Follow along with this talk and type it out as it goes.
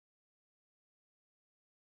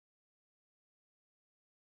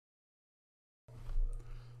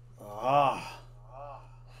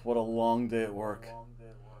long day at work.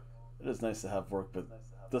 It is nice to have work, but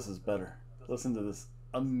this is better. Listen to this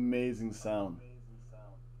amazing sound.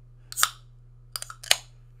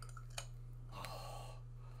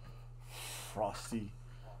 Frosty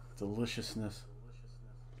deliciousness.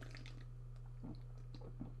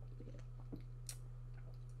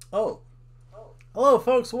 Oh, hello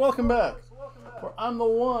folks, welcome back. For I'm the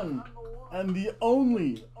one and the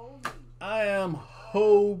only. I am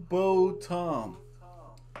Hobo Tom.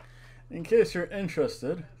 In case you're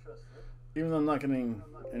interested, even though I'm not getting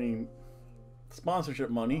any sponsorship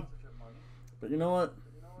money, but you know what?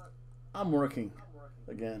 I'm working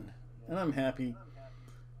again, and I'm happy,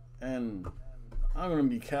 and I'm going to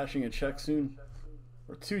be cashing a check soon,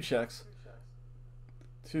 or 2 checks,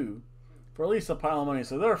 for at least a pile of money,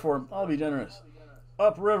 so therefore, I'll be generous.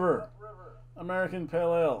 Upriver, American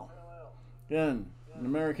Pale Ale. Again, an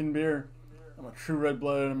American beer. I'm a true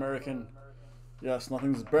red-blooded American. Yes,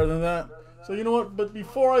 nothing's better than that. So you know what? But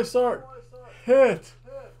before I start, hit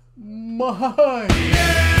my music.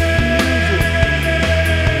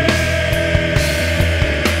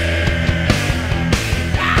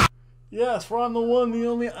 Yes, for I'm the one, the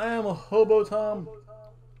only, I am a Hobo Tom.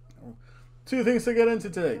 2 things to get into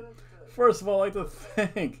today. First of all, I'd like to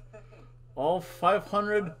thank all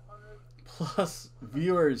 500 plus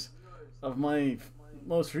viewers of my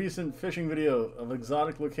most recent fishing video of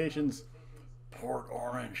exotic locations, Port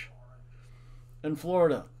Orange, in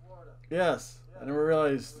Florida. Yes, I never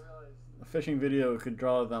realized a fishing video could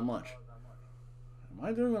draw that much. Am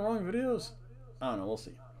I doing the wrong videos? I don't know, we'll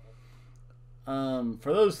see.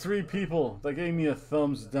 For those 3 people that gave me a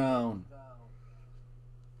thumbs down,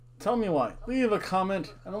 tell me why. Leave a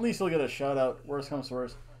comment, and at least you'll get a shout out. Worst comes to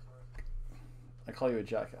worst, I call you a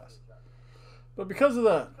jackass. But because of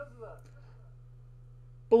that,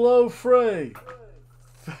 Below Frey,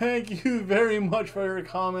 thank you very much for your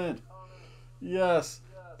comment. Yes,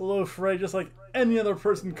 Below Frey, just like any other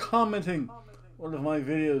person commenting one of my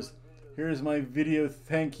videos, here's my video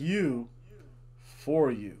thank you for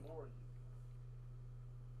you.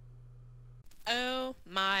 Oh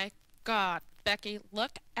my God, Becky,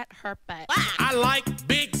 look at her butt. I like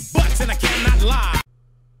big butts and I cannot lie.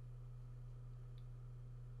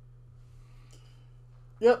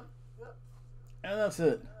 Yep. And that's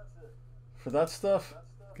it. For that stuff,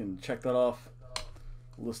 you can check that off.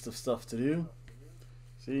 List of stuff to do.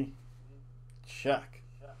 See? Check.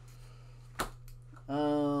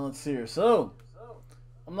 Let's see here. So,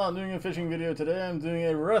 I'm not doing a fishing video today. I'm doing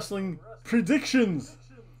a wrestling predictions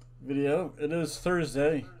video. It is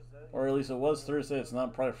Thursday. Or at least it was Thursday. It's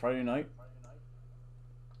not probably Friday night.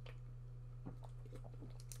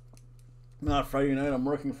 Not Friday night. I'm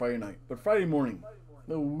working Friday night. But Friday morning.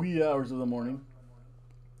 The wee hours of the morning.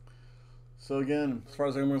 So again, as far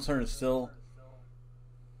as I'm concerned, it's still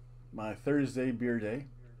my Thursday beer day.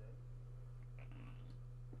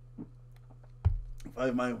 If I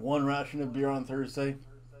have my 1 ration of beer on Thursday,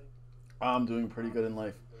 I'm doing pretty good in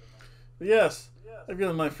life. But yes, I've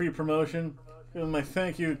given my free promotion, given my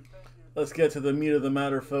thank you. Let's get to the meat of the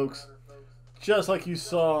matter, folks. Just like you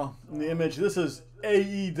saw in the image, this is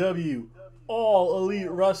AEW, All Elite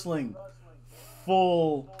Wrestling,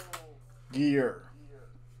 full gear.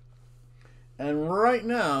 And right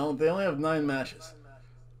now, they only have 9 matches.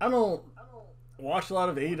 I don't watch a lot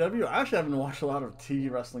of AEW. I actually haven't watched a lot of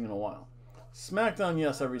TV wrestling in a while. SmackDown,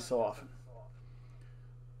 yes, every so often.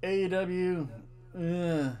 AEW,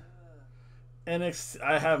 NXT,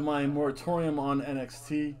 I have my moratorium on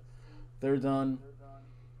NXT. They're done.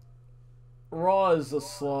 Raw is a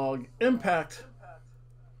slog. Impact,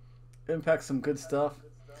 some good stuff.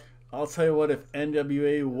 I'll tell you what, if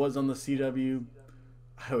NWA was on the CW,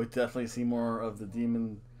 I would definitely see more of the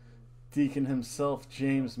Deacon himself,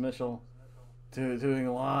 James Mitchell,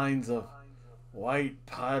 doing lines of white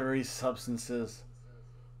powdery substances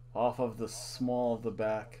off of the small of the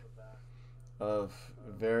back of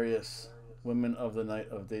various women of the night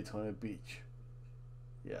of Daytona Beach.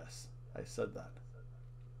 Yes, I said that.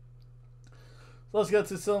 So let's get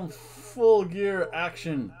to some full gear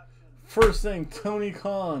action. First thing, Tony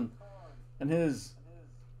Khan and his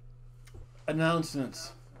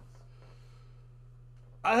announcements.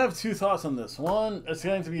 I have 2 thoughts on this. 1, it's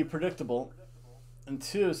going to be predictable. And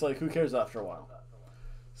 2, it's like, who cares after a while?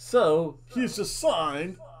 So, he's just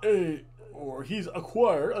signed he's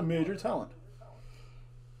acquired a major talent.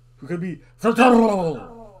 Who could be the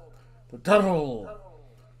devil.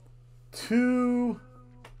 2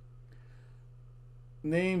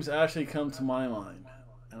 names actually come to my mind.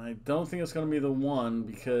 And I don't think it's going to be the one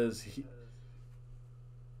because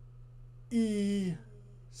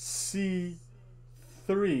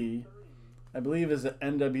EC3 I believe is the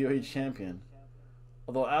NWA champion.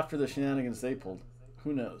 Although after the shenanigans they pulled,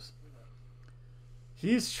 who knows?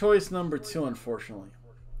 He's choice number 2, unfortunately,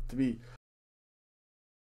 to be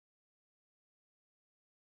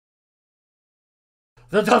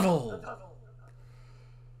the devil.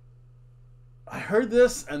 I heard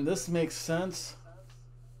this, and this makes sense.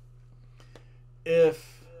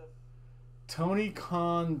 If Tony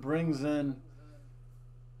Khan brings in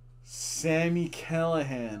Sami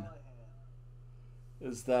Callihan,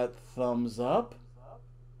 is that thumbs up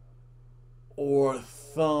or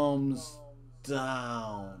thumbs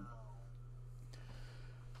down?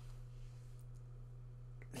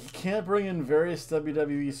 He can't bring in various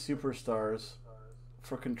WWE superstars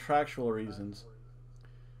for contractual reasons.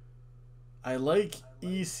 I like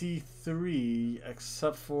EC3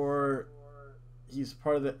 except for he's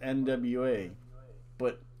part of the NWA,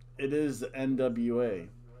 but it is the NWA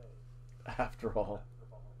after all,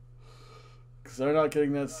 because they're not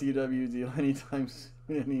getting that CW deal anytime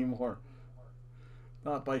soon anymore.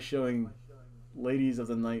 Not by showing Ladies of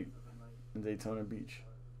the Night in Daytona Beach.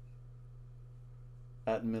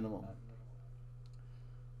 At minimum.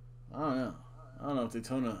 I don't know. I don't know if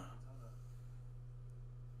Daytona...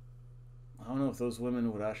 I don't know if those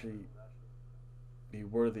women would actually be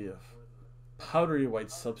worthy of powdery white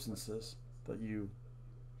substances that you...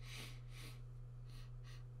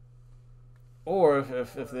 Or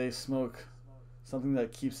if they smoke something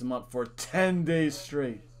that keeps them up for 10 days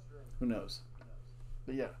straight. Who knows?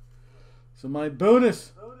 But yeah. So my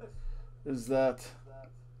bonus is that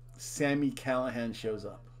Sami Callihan shows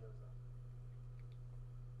up.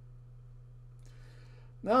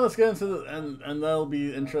 Now let's get into the... And that'll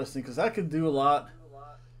be interesting, because that could do a lot.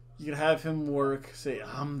 You could have him work, say,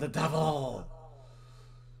 I'm the devil.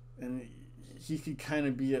 And he could kind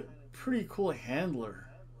of be a pretty cool handler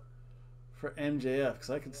for MJF,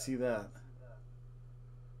 because I could see that.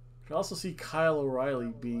 I could also see Kyle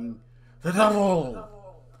O'Reilly being the devil.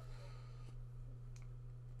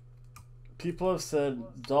 People have said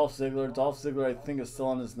Dolph Ziggler. Dolph Ziggler, I think, is still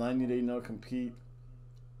on his 90-day no-compete.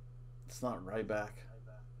 It's not Ryback.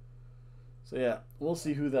 So yeah, we'll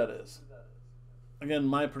see who that is. Again,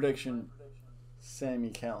 my prediction, Sami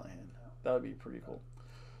Callihan. That would be pretty cool.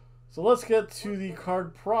 So let's get to the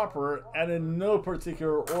card proper, and in no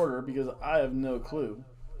particular order, because I have no clue.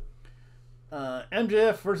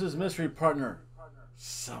 MJF versus mystery partner,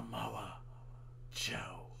 Samoa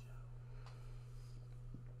Joe.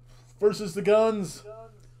 Versus the Guns,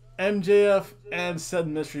 MJF and said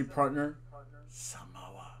mystery partner,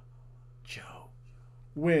 Samoa Joe,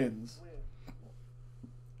 wins.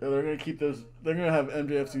 Yeah, they're going to keep those. They're going to have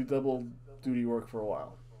MJF do double duty work for a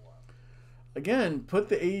while. Again, put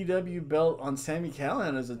the AEW belt on Sami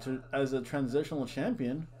Callihan as a transitional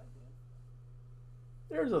champion.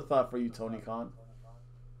 There's a thought for you, Tony Khan.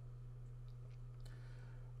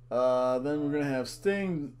 Then we're going to have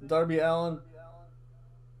Sting, Darby Allin,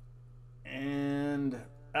 and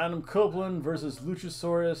Adam Copeland versus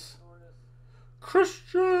Luchasaurus,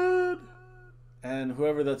 Christian, and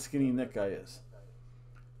whoever that skinny Nick guy is.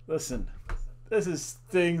 Listen, this is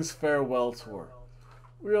Sting's farewell tour.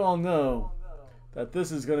 We all know that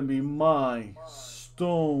this is going to be my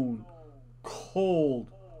stone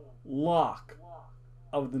cold lock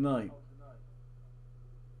of the night.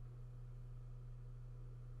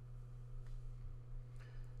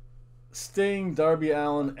 Sting, Darby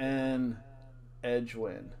Allin, and Edge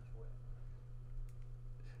win.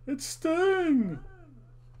 It's Sting!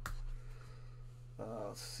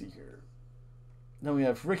 Let's see here. Then we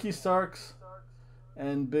have Ricky Starks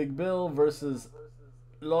and Big Bill versus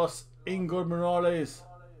Los Ingobernables.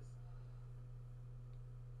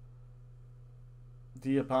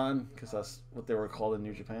 Diapan, because that's what they were called in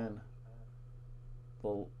New Japan.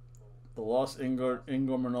 The Los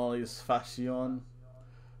Ingobernables Faction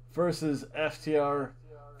versus FTR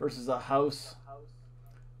versus the House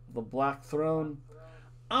of the Black Throne.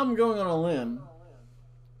 I'm going on a limb.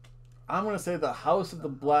 I'm going to say the House of the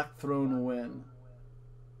Black Throne win.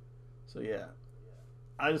 So yeah,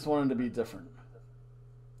 I just wanted to be different.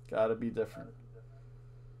 Gotta be different.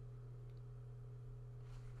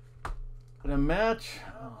 In a match,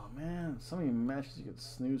 oh man, so many matches you could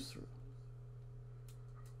snooze through.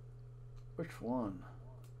 Which one?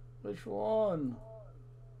 Which one?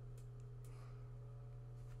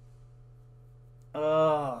 You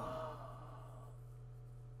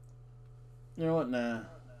know what? Nah.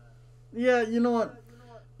 Yeah, you know what?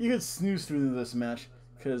 You could snooze through this match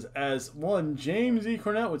because, as one James E.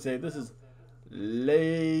 Cornette would say, this is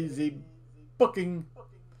lazy booking.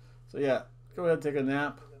 So yeah, go ahead and take a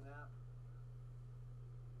nap.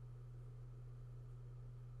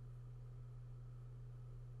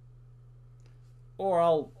 Or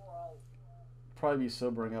I'll probably be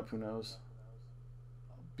sobering up, who knows.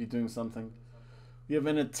 I'll be doing something. We have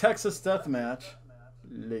in a Texas death match.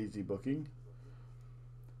 Lazy booking.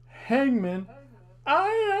 Hangman.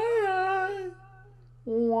 Aye.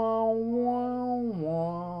 Wow, wow,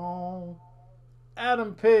 wow.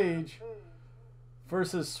 Adam Page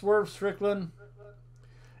versus Swerve Strickland.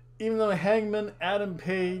 Even though Hangman Adam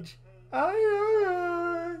Page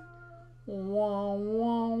wow,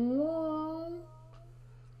 wow, wow,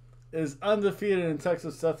 is undefeated in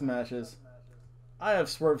Texas death matches, I have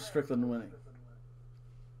Swerve Strickland winning.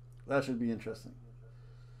 That should be interesting.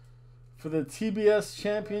 For the TBS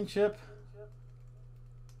Championship,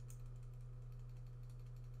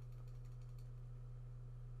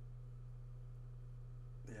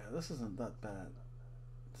 yeah, this isn't that bad.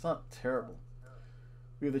 It's not terrible.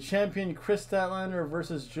 We have the champion Chris Statlander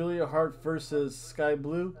versus Julia Hart versus Sky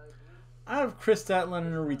Blue. I have Chris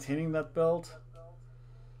Statlander retaining that belt.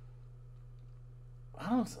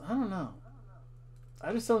 I don't know.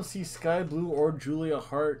 I just don't see Sky Blue or Julia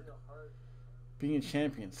Hart being a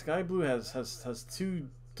champion. Sky Blue has too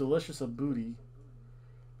delicious a booty.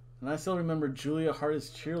 And I still remember Julia Hart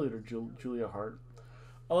as cheerleader Julia Hart.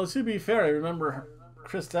 Although to be fair, I remember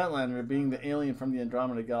Chris Statlander being the alien from the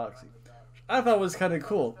Andromeda Galaxy. I thought was kind of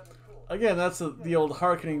cool. Again, that's the old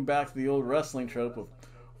harkening back to the old wrestling trope of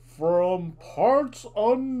from parts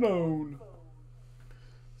unknown.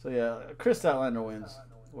 So yeah, Chris Statlander wins.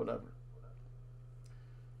 Whatever.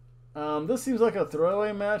 This seems like a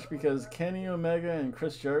throwaway match because Kenny Omega and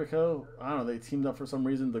Chris Jericho, I don't know, they teamed up for some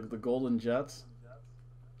reason, the Golden Jets.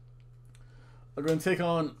 Are going to take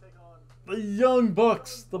on the Young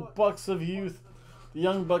Bucks, the Bucks of Youth. The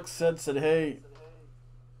Young Bucks said, hey,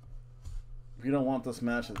 we don't want this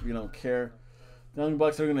match. We don't care. The Young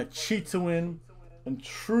Bucks are going to cheat to win in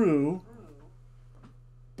true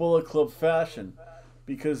Bullet Club fashion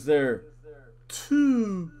because they're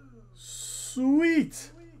too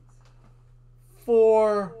sweet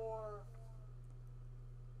for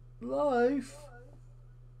life.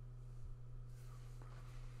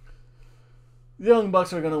 The Young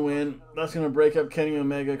Bucks are going to win. That's going to break up Kenny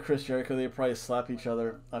Omega, Chris Jericho. They probably slap each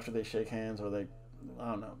other after they shake hands, or they,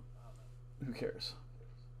 I don't know. Who cares?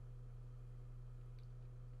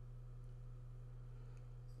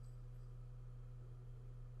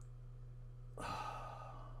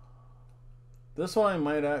 This one I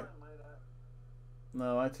might act.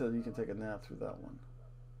 No, I said you can take a nap through that one.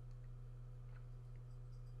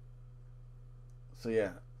 So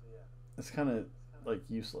yeah, it's kind of like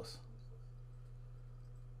useless.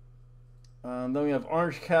 Then we have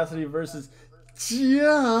Orange Cassidy versus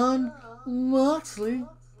Jon Moxley.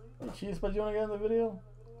 Hey, Cheese, but you want to get in the video?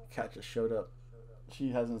 Cat just showed up. She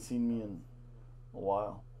hasn't seen me in a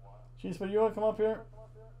while. Cheese, but you want to come up here?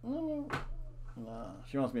 Nah,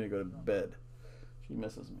 she wants me to go to bed. She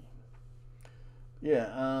misses me.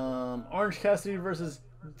 Yeah, Orange Cassidy versus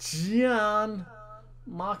Jon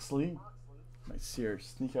Moxley. Might see her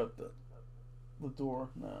sneak out the door.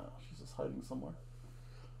 Nah, she's just hiding somewhere.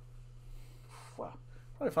 Wow.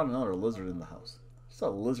 Probably found another lizard in the house. She's a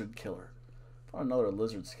lizard killer. Found another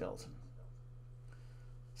lizard skeleton.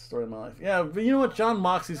 Story of my life. Yeah, but you know what? Jon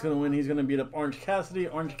Moxley's going to win. He's going to beat up Orange Cassidy.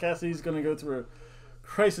 Orange Cassidy's going to go through a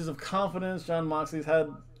crisis of confidence. Jon Moxley's had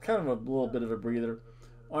kind of a little bit of a breather.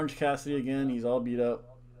 Orange Cassidy again. He's all beat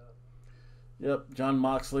up. Yep, Jon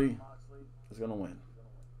Moxley is going to win.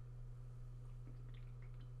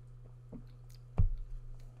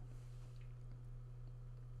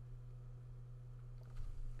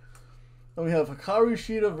 Then we have Hikaru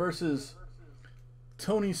Shida versus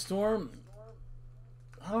Toni Storm.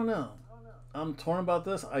 I don't know. I'm torn about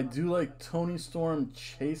this. I do like Toni Storm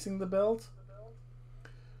chasing the belt.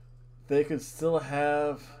 They could still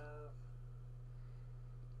have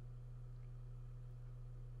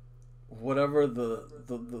whatever the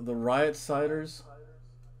Riot Siders.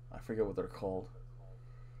 I forget what they're called.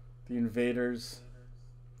 The Invaders.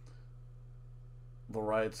 The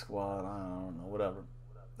Riot Squad. I don't know. Whatever.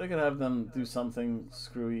 They could have them do something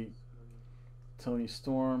screwy. Toni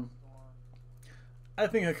Storm. I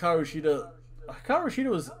think Hikaru Shida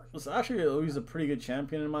was actually always a pretty good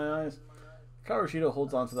champion in my eyes. Hikaru Shida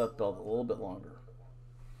holds on to that belt a little bit longer.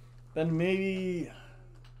 Then maybe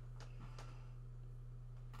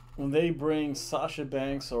when they bring Sasha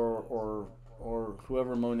Banks or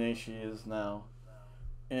whoever Monet she is now,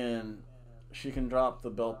 and she can drop the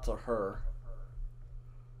belt to her.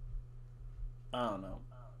 I don't know.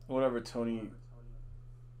 Whatever Tony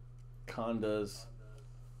Khan does,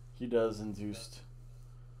 he does induced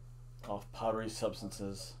off powdery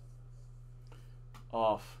substances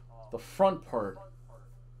off the front part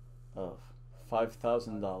of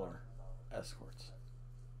 $5,000 escorts.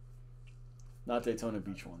 Not Daytona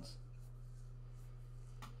Beach ones.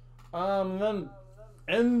 Then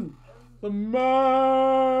end the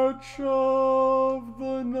match of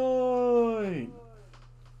the night.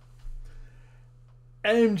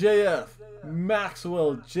 MJF,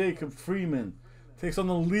 Maxwell, Jacob Freeman takes on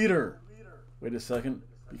the leader. Wait a second.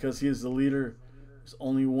 Because he is the leader, there's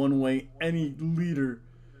only one way any leader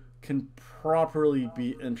can properly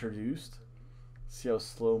be introduced. See how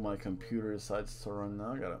slow my computer decides to run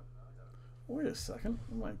now? I gotta... Wait a second.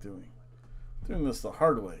 What am I doing? Doing this the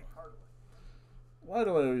hard way. Why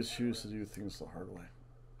do I always choose to do things the hard way?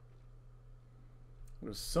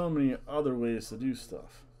 There's so many other ways to do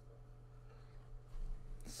stuff.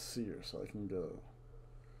 Let's see here, so I can go.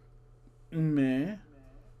 Meh.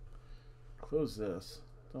 Close this.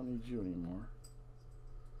 Don't need you anymore.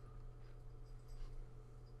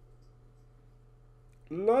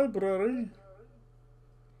 Library.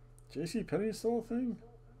 JCPenney's still a thing?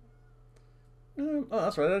 Oh,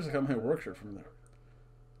 that's right. I just got my work shirt from there.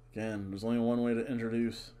 Again, there's only one way to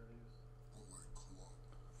introduce.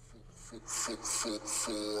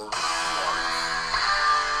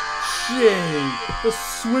 Jay, the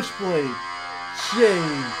Switchblade. Jay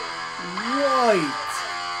White.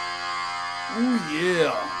 Ooh,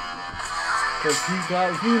 yeah. Cause he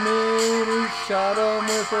got human, he shot him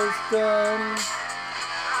with his gun.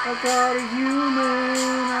 I got a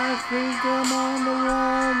human, I think I'm on the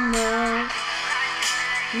run now.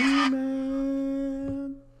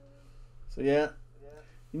 Human. So yeah,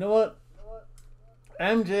 you know what?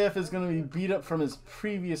 MJF is going to be beat up from his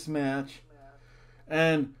previous match.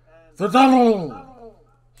 And the devil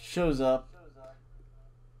shows up.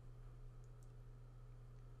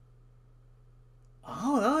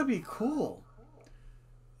 Oh, that would be cool.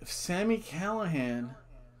 If Sami Callihan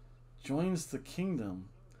joins the Kingdom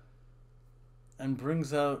and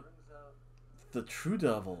brings out the True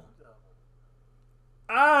Devil.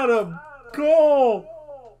 Adam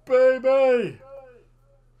Cole, baby!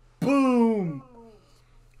 Boom!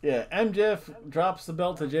 Yeah, MJF drops the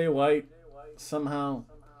belt to Jay White somehow.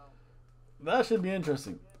 That should be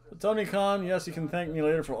interesting. So Tony Khan, yes, you can thank me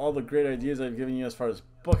later for all the great ideas I've given you as far as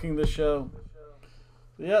booking this show.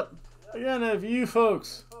 Yep. Again, if you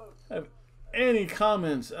folks have any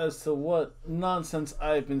comments as to what nonsense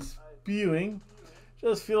I've been spewing,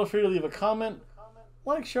 just feel free to leave a comment.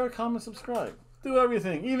 Like, share, comment, subscribe. Do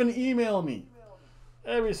everything. Even email me.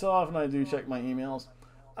 Every so often I do check my emails.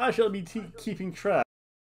 I shall be keeping track